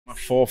My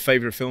 4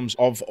 favourite films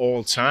of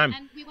all time.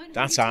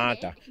 That's hard.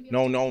 That.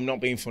 No, I'm not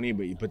being funny,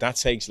 but that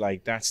takes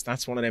like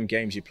that's one of them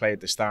games you play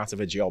at the start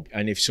of a job,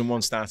 and if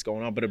someone starts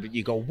going on, but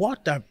you go,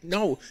 what the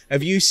no?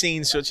 Have you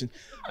seen such?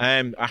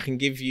 I can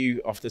give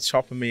you off the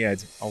top of my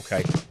head.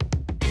 Okay.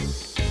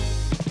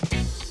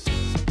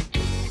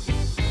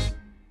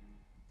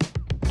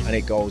 And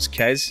it goes,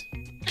 Kez,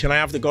 can I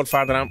have The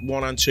Godfather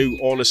 1 and 2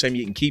 all the same?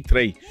 You can keep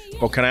 3,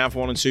 but can I have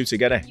 1 and 2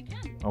 together?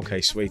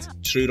 Okay, sweet.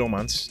 True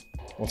Romance.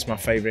 What's my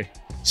favourite?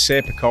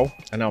 Serpico,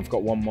 and I've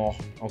got one more.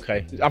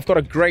 Okay, I've got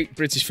a great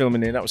British film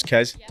in here. That was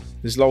Kez.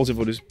 There's loads of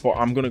others, but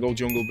I'm gonna go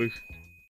Jungle Book.